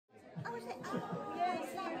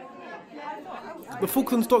The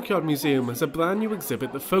Falklands Dockyard Museum has a brand new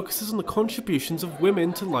exhibit that focuses on the contributions of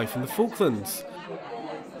women to life in the Falklands.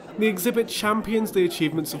 The exhibit champions the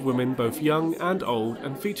achievements of women both young and old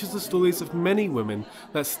and features the stories of many women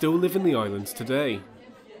that still live in the islands today.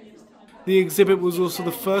 The exhibit was also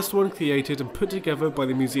the first one created and put together by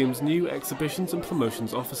the museum's new Exhibitions and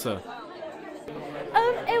Promotions Officer.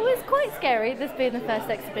 It was quite scary, this being the first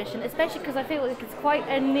exhibition, especially because I feel like it's quite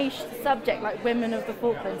a niche subject, like women of the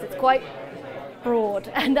Falklands. It's quite broad,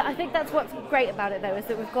 and I think that's what's great about it though, is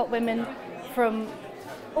that we've got women from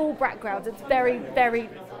all backgrounds. It's very, very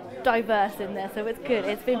diverse in there, so it's good.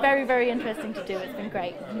 It's been very, very interesting to do. It's been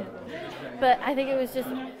great. But I think it was just,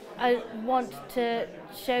 I want to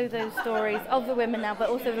show those stories of the women now, but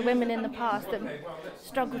also the women in the past that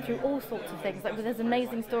struggled through all sorts of things. Like there's an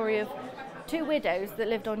amazing story of 2 widows that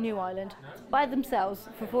lived on New Island by themselves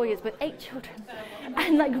for 4 years with 8 children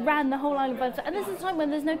and like ran the whole island by themselves. And this is a time when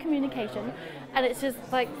there's no communication, and it's just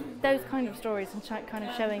like those kind of stories and kind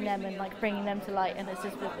of showing them and like bringing them to light, and it's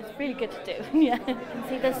really good to do. Yeah.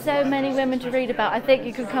 See, there's so many women to read about. I think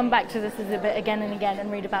you could come back to this exhibit again and again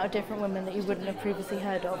and read about a different woman that you wouldn't have previously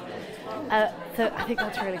heard of. So I think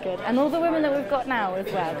that's really good. And all the women that we've got now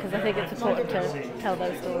as well, because I think it's important to tell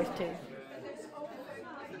those stories too.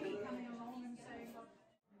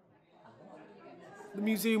 The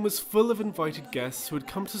museum was full of invited guests who had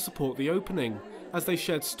come to support the opening, as they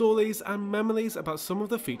shared stories and memories about some of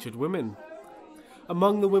the featured women.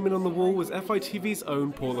 Among the women on the wall was FITV's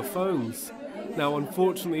own Paula Phones. Now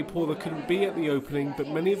unfortunately Paula couldn't be at the opening, but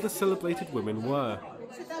many of the celebrated women were.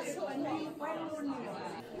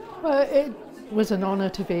 Well, it was an honour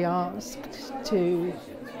to be asked to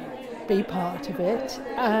be part of it,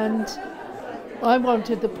 and I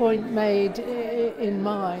wanted the point made in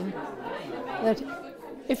mine that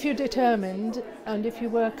if you're determined and if you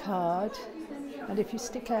work hard and if you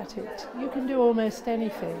stick at it, you can do almost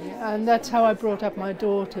anything. And that's how I brought up my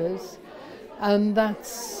daughters, and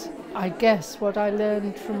that's, I guess, what I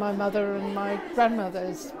learned from my mother and my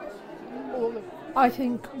grandmothers. I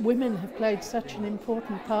think women have played such an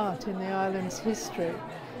important part in the island's history.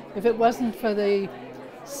 If it wasn't for the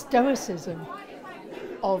stoicism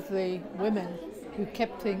of the women who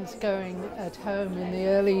kept things going at home in the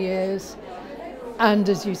early years, and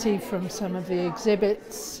as you see from some of the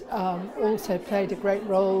exhibits, also played a great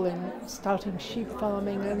role in starting sheep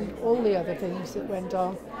farming and all the other things that went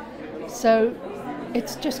on. So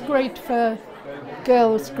it's just great for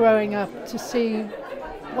girls growing up to see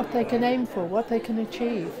what they can aim for, what they can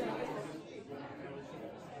achieve.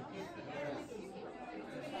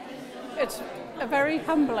 It's very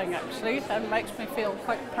humbling actually, and makes me feel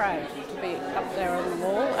quite proud to be up there on the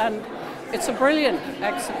wall, and it's a brilliant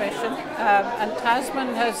exhibition, and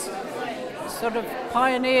Tasman has sort of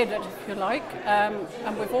pioneered it, if you like,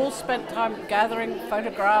 and we've all spent time gathering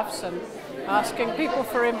photographs and asking people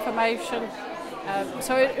for information,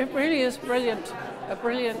 so it really is brilliant, a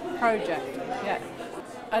brilliant project. Yeah.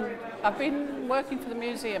 And I've been working for the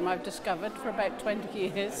museum, I've discovered, for about 20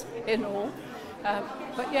 years in all.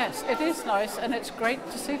 But yes, it is nice, and it's great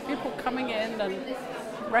to see people coming in and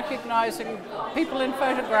recognising people in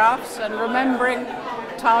photographs and remembering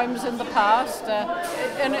times in the past.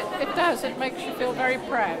 And it makes you feel very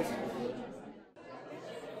proud.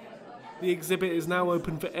 The exhibit is now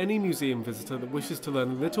open for any museum visitor that wishes to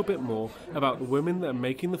learn a little bit more about the women that are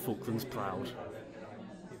making the Falklands proud.